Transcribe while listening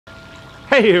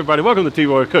Hey everybody, welcome to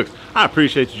T-Boy Cooks. I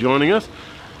appreciate you joining us.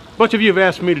 A bunch of you have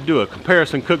asked me to do a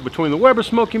comparison cook between the Weber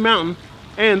Smoky Mountain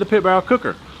and the pit barrel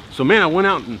cooker. So man, I went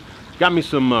out and got me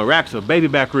some racks of baby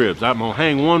back ribs. I'm gonna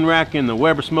hang one rack in the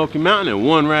Weber Smoky Mountain and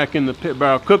one rack in the pit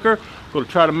barrel cooker. Gonna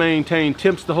try to maintain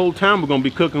temps the whole time. We're gonna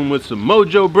be cooking with some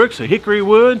Mojobricks, a hickory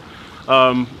wood.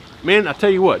 Man, I tell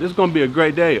you what, this is gonna be a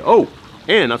great day. Oh,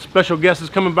 and a special guest is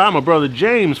coming by, my brother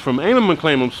James from Aim 'em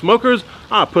Claim 'em Smokers.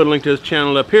 I'll put a link to his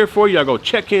channel up here for you. Y'all go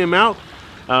check him out.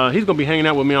 He's gonna be hanging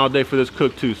out with me all day for this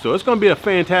cook too. So it's gonna be a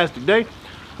fantastic day.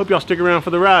 Hope y'all stick around for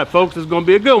the ride, folks. It's gonna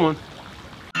be a good one.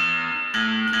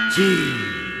 G-Roy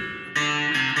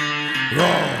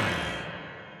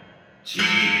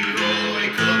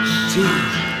Cooks.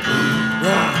 T-Roy,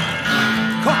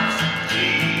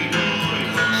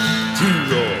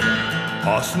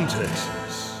 Austin, Texas.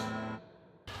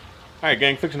 All right,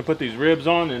 gang, fixing to put these ribs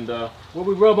on, and what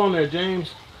we rub on there,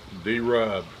 James?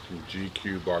 D-Rub from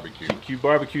GQue BBQ. GQue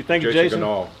BBQ. Thank you, Jason.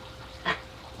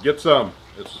 Get some.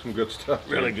 It's some good stuff.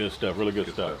 Really good stuff. Really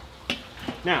good stuff.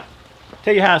 Now, I'll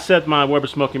tell you how I set my Weber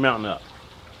Smoky Mountain up.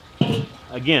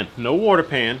 Again, no water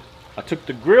pan. I took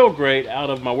the grill grate out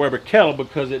of my Weber kettle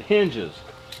because it hinges.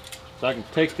 So I can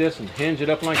take this and hinge it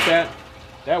up like that.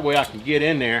 That way I can get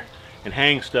in there and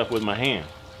hang stuff with my hand.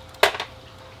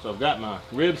 So I've got my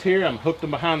ribs here. I'm hooked them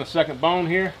behind the second bone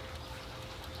here.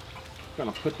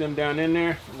 Gonna put them down in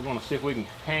there. We're gonna see if we can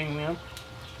hang them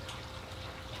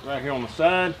right here on the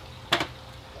side.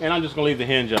 And I'm just gonna leave the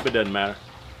hinge up, it doesn't matter.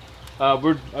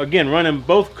 We're again running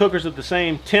both cookers at the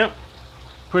same temp.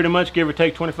 Pretty much give or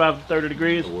take 25 to 30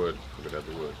 degrees. The wood, we gotta add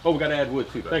the wood. Oh, we gotta add wood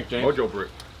too. Thanks, James. Mojobricks.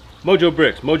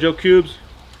 Mojobricks, Mojo Cubes.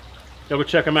 Y'all go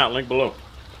check them out, link below.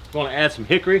 Gonna add some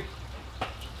hickory.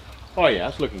 Oh yeah,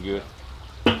 that's looking good.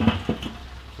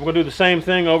 We're gonna do the same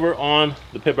thing over on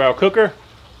the pit barrel cooker.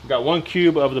 We've got 1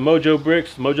 cube of the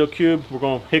Mojobricks, Mojo Cube. We're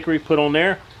gonna hickory put on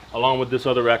there, along with this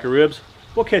other rack of ribs.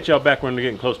 We'll catch y'all back when we're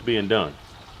getting close to being done.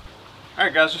 All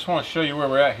right, guys, just want to show you where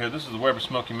we're at here. This is the Weber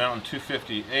Smoky Mountain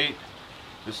 258.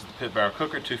 This is the pit barrel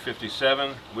cooker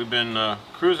 257. We've been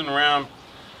cruising around,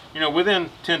 you know,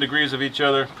 within 10 degrees of each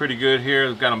other. Pretty good here.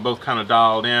 We've got them both kind of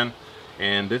dialed in,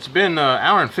 and it's been an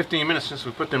hour and 15 minutes since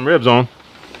we put them ribs on.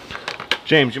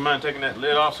 James, you mind taking that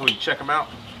lid off so we can check them out?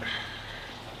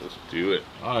 Let's do it.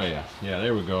 Oh yeah, yeah,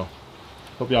 there we go.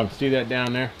 Hope y'all can see that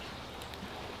down there.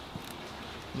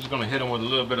 I'm just gonna hit them with a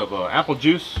little bit of apple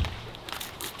juice,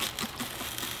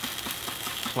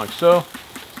 like so.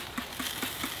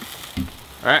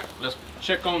 All right, let's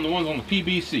check on the ones on the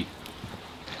PBC.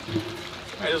 All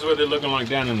right, this is what they're looking like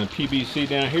down in the PBC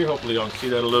down here. Hopefully y'all can see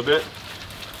that a little bit.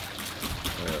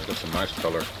 Yeah, that's a nice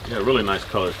color. Yeah, really nice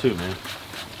colors too, man.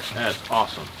 That's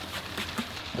awesome.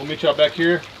 We'll meet y'all back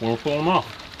here when we're pulling them off.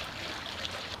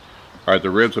 All right, the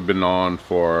ribs have been on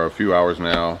for a few hours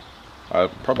now.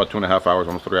 Probably about 2.5 hours,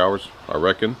 almost 3 hours, I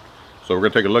reckon. So we're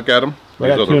gonna take a look at them.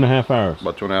 About 2.5 hours.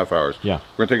 About 2.5 hours. Yeah.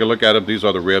 We're gonna take a look at them. These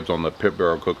are the ribs on the pit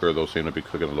barrel cooker. Those seem to be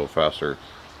cooking a little faster,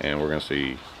 and we're gonna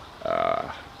see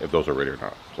if those are ready or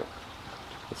not. So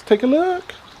let's take a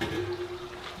look.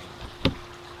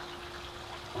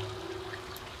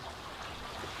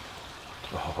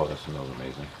 Oh, that smells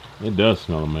amazing. It does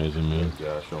smell amazing, man.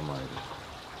 Gosh almighty.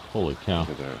 Holy cow.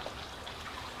 Look at that.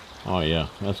 Oh yeah,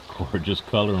 that's gorgeous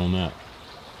color on that.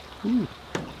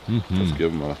 Let's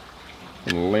give them a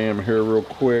lamb here real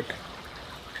quick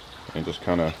and just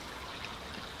kind of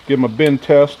give them a bend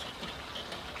test.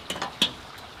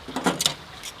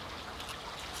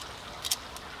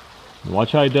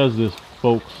 Watch how he does this,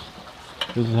 folks.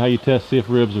 This is how you test, see if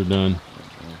ribs are done.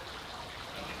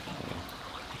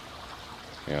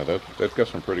 Yeah, they've got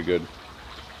some pretty good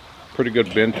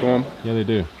bend to them. Yeah, they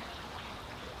do.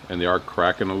 And they are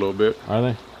cracking a little bit. Are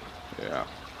they? Yeah.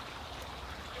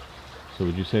 So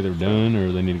would you say they're done,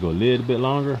 or they need to go a little bit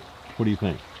longer? What do you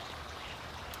think?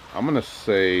 I'm gonna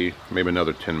say maybe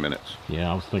another 10 minutes.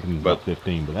 Yeah, I was thinking about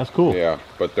 15, but that's cool. Yeah,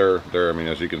 but they're I mean,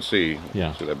 as you can see,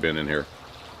 yeah, see that bend in here.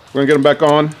 We're gonna get them back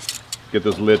on, get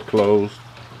this lid closed,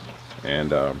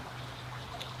 and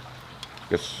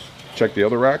let's check the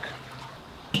other rack.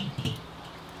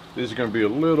 These are gonna be a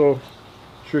little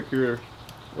trickier.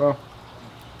 Well,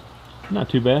 not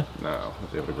too bad. No,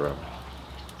 let's be able to grab it.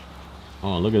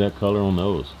 Oh, look at that color on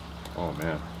those. Oh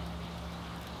man.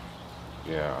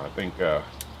 Yeah, I think yeah.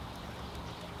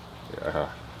 I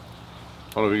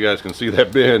don't know if you guys can see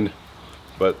that bend,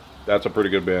 but that's a pretty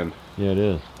good bend. Yeah, it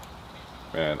is.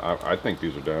 Man, I think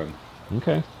these are done.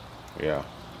 Okay. Yeah.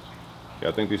 Yeah,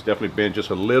 I think these definitely bend just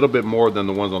a little bit more than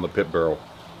the ones on the pit barrel.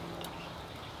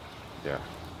 Yeah.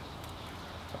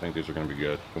 I think these are going to be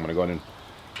good. I'm going to go ahead and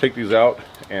take these out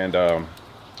and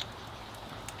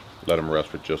let them rest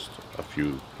for just a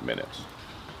few minutes.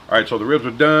 All right, so the ribs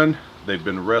are done. They've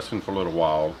been resting for a little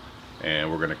while,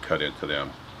 and we're gonna cut into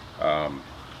them.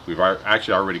 We've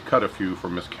actually already cut a few for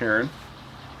Miss Karen.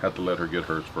 Had to let her get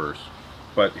hers first.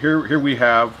 But here we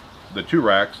have the 2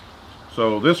 racks.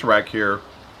 So this rack here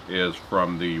is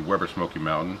from the Weber Smoky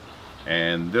Mountain,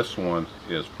 and this one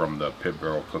is from the Pit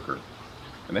Barrel Cooker.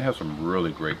 And they have some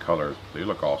really great colors. They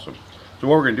look awesome. So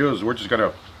what we're gonna do is we're just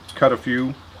gonna cut a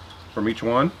few from each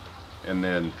one, and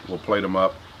then we'll plate them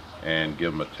up and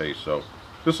give them a taste. So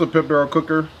this is a Pit Barrel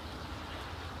Cooker.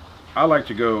 I like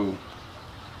to go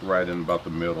right in about the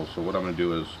middle. So what I'm gonna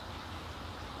do is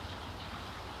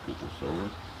get this over.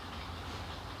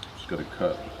 Just gonna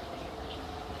cut a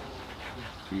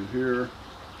few here.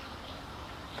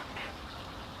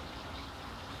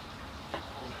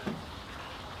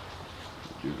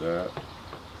 Do that.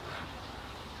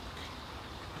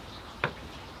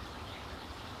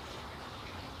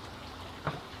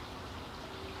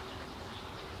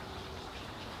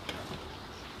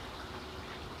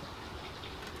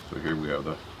 So here we have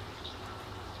the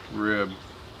rib.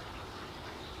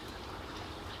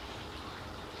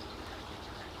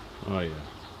 Oh yeah.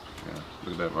 Yeah,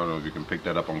 look at that. I don't know if you can pick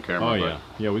that up on camera. Oh yeah.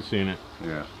 Yeah, we've seen it.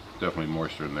 Yeah, definitely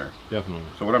moisture in there. Definitely.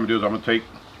 So what I'm gonna do is I'm gonna take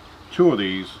 2 of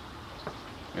these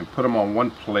and put them on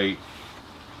one plate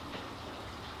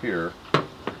here.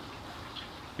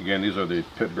 Again, these are the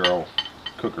Pit Barrel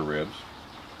Cooker ribs.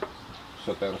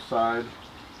 Set that aside,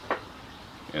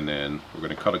 and then we're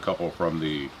going to cut a couple from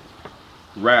the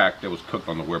rack that was cooked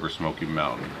on the Weber Smoky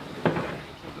Mountain.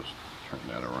 We'll just turn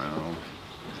that around.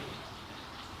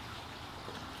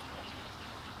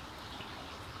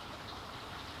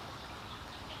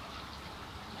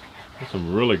 There's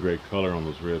some really great color on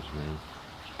those ribs, man.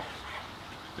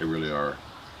 They really are.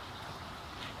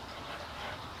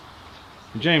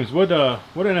 James, what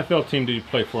NFL team did you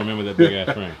play for, man, with that big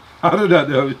ass ring? How did I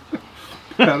know?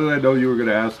 How did I know you were going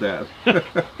to ask that?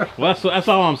 Well, that's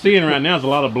all I'm seeing right now is a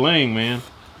lot of bling, man.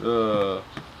 Let's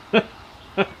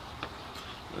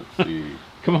see.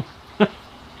 Come on.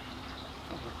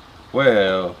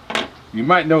 Well, you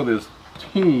might know this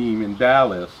team in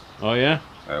Dallas. Oh yeah?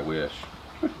 I wish.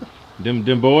 Them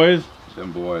boys?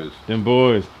 Them boys. Them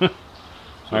boys. So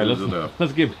all right,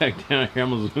 let's get back down here. I'm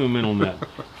gonna zoom in on that.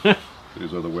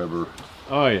 These are the Weber.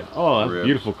 Oh yeah. Oh, that's ribs.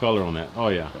 beautiful color on that. Oh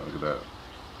yeah. Oh, look at that.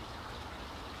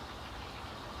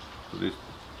 So these,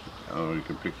 I don't know if you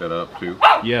can pick that up too.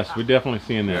 Yes, we're definitely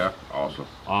seeing that. Yeah, awesome.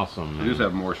 Awesome, man. These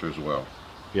have moisture as well.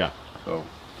 Yeah. So,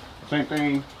 same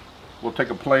thing. We'll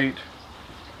take a plate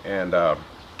and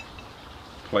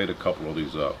plate a couple of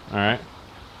these up. All right.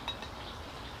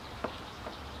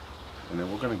 And then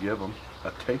we're going to give them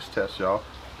a taste test, y'all.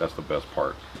 That's the best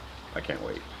part. I can't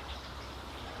wait.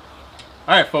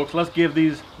 All right, folks, let's give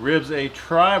these ribs a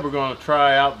try. We're going to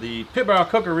try out the Pit Barrel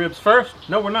Cooker ribs first.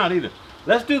 No, we're not either.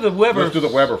 Let's do the Weber. Let's do the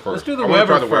Weber first. Let's do the I Weber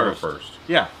try the first. Weber first.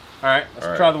 Yeah. All right. Let's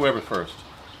All right. try the Weber first.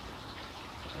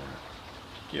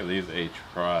 Give these a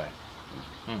try.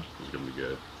 It's going to be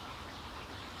good.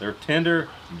 They're tender,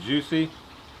 juicy.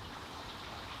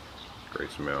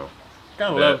 Great smell.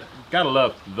 Gotta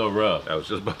love the rub. I was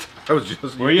just about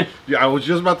to, Were you? Yeah, I was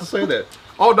just about to say that.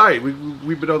 All night,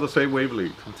 we've been on the same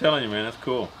wavelength. I'm telling you, man, that's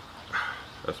cool.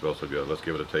 That smells so good. Let's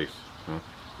give it a taste. Huh?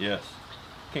 Yes.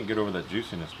 Can't get over that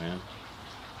juiciness, man.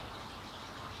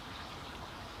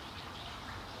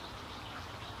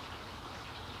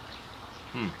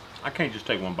 I can't just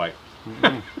take one bite.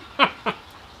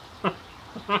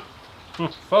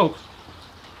 Folks,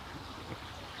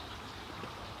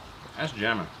 that's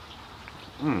jamming.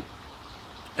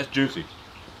 That's juicy.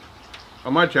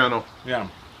 On my channel, Yeah.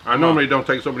 I normally don't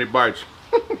take so many bites.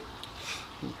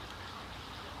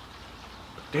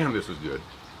 Damn, this is good.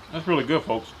 That's really good,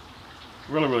 folks.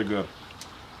 Really, really good.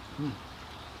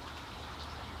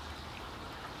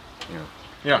 Yeah.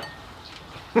 Yeah.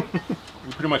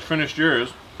 You pretty much finished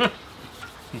yours.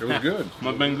 It was good. Must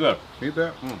have been good. Eat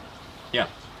that? Yeah.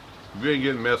 If you ain't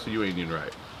getting messy, you ain't eating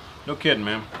right. No kidding,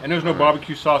 man. And there's no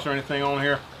barbecue sauce or anything on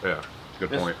here. Yeah,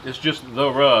 good point. It's just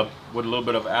the rub with a little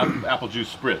bit of apple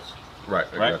juice spritz. Right,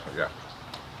 Right? exactly, yeah.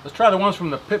 Let's try the ones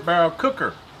from the Pit Barrel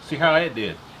Cooker. See how it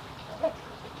did.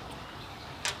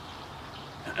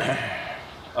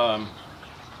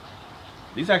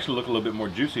 These actually look a little bit more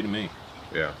juicy to me.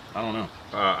 Yeah. I don't know.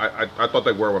 I thought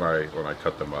they were when I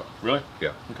cut them up. Really?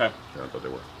 Yeah. Okay. Yeah, I thought they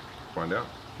were. Find out.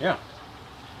 Yeah.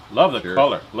 Love the Cheers.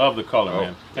 color. Love the color, Oh,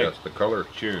 man. Hey, yes, the color.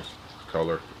 cheers.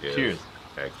 Color is Cheers.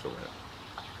 excellent.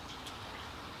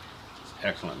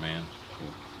 Excellent, man.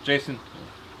 Jason,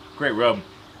 great rub.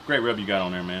 Great rub you got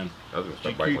on there, man. I was gonna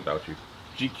start biting without you.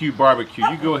 GQue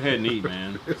BBQ. You go ahead and eat,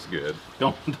 man. It's good.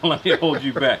 Don't let me hold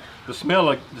you back. The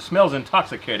smell's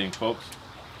intoxicating, folks.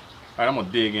 All right, I'm gonna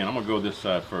dig in. I'm gonna go this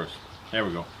side first. There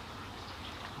we go.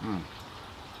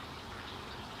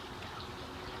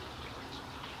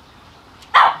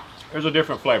 There's a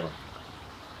different flavor.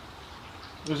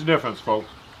 There's a difference, folks.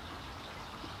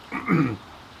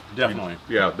 Definitely.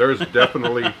 Yeah, there's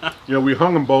definitely. You know, we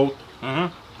hung them both,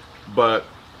 but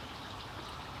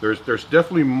there's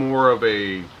definitely more of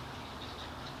a,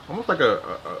 almost like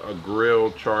a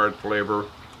grilled charred flavor.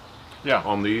 Yeah.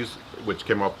 On these, which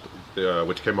came off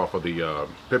of the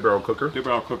pit barrel cooker. Pit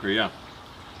barrel cooker, yeah.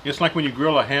 It's like when you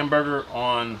grill a hamburger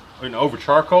over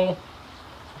charcoal,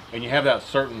 and you have that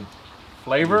certain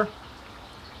flavor.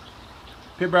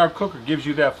 Pit barrel cooker gives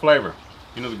you that flavor.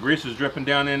 You know, the grease is dripping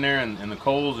down in there and the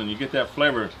coals, and you get that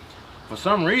flavor. For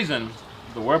some reason,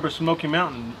 the Weber Smoky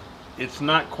Mountain, it's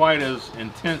not quite as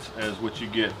intense as what you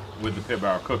get with the pit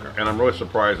barrel cooker. And I'm really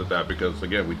surprised at that because,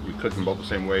 again, we cooked them both the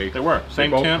same way. They were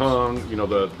same both temps. Hung, you know,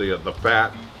 the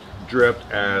fat dripped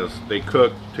as they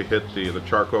cooked to hit the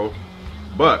charcoal,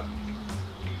 but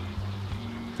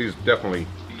these definitely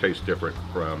taste different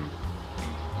from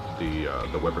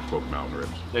the Weber Smoky Mountain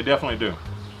ribs. They definitely do.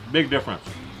 Big difference.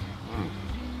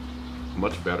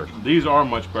 Much better. These are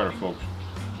much better, folks.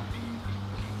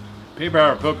 Pit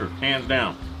barrel cooker, hands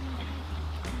down.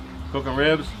 Cooking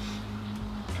ribs,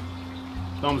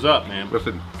 thumbs up, man.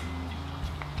 Listen,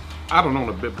 I don't own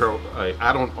a pit barrel.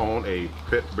 I don't own a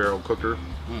pit barrel cooker,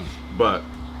 but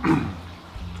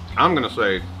I'm gonna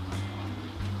say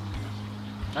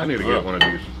I need to get one of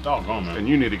these. Doggone, man. And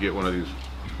you need to get one of these.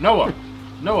 Noah,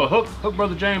 hook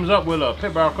Brother James up with a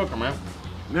pit barrel cooker, man.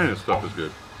 Man, this stuff is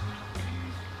good.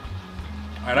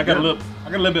 All right, I got a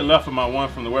little bit left of my one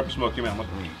from the Weber Smoky Mountain.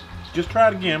 Just try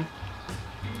it again.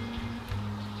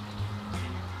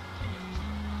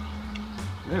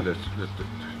 Yeah,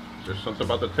 there's something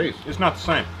about the taste. It's not the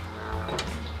same.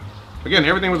 Again,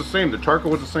 everything was the same. The charcoal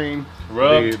was the same.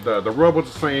 Rub. The rub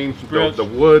was the same. The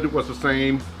wood was the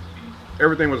same.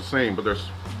 Everything was the same, but there's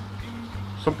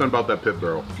something about that pit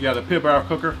barrel. Yeah, the pit barrel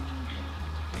cooker.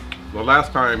 The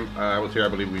last time I was here, I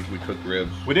believe we cooked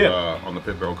ribs. We did. On the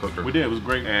pit barrel cooker. We did. It was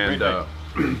great. And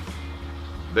great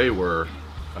they were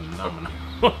phenomenal.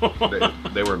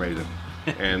 they were amazing.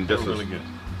 And this is really good.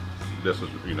 This is,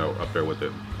 you know, up there with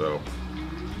it. So,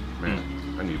 man,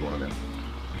 I need one of them.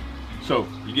 So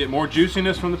you get more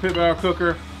juiciness from the pit barrel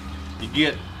cooker. You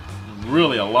get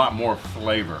really a lot more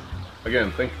flavor.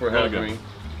 Again, thanks for having me.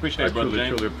 Appreciate it, Brother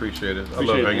James. Truly appreciate it.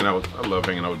 Appreciate I love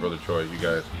hanging out with Brother Troy. You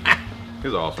guys,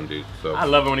 he's an awesome dude. So I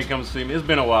love it when he comes to see me. It's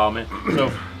been a while, man.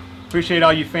 So appreciate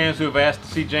all you fans who have asked to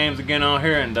see James again on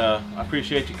here, and I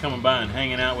appreciate you coming by and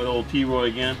hanging out with old T-Roy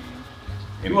again.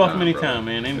 You're welcome anytime,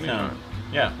 man. Anytime.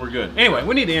 Yeah, we're good. Anyway,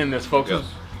 we need to end this, folks. Yes.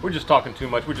 We're just talking too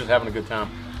much. We're just having a good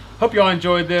time. Hope you all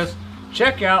enjoyed this.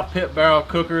 Check out Pit Barrel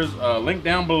Cookers, link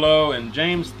down below. And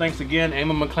James, thanks again.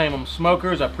 Aim 'em and claim 'em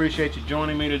smokers. I appreciate you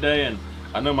joining me today, and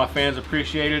I know my fans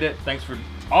appreciated it. Thanks for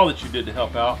all that you did to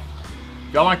help out.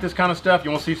 If y'all like this kind of stuff,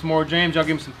 you want to see some more James, y'all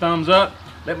give me some thumbs up.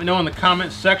 Let me know in the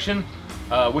comments section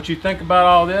what you think about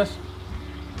all this.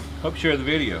 Hope you share the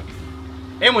video.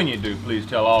 And when you do, please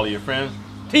tell all of your friends.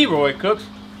 T-Roy cooks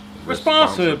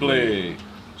responsibly.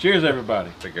 Cheers,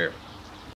 everybody. Take care.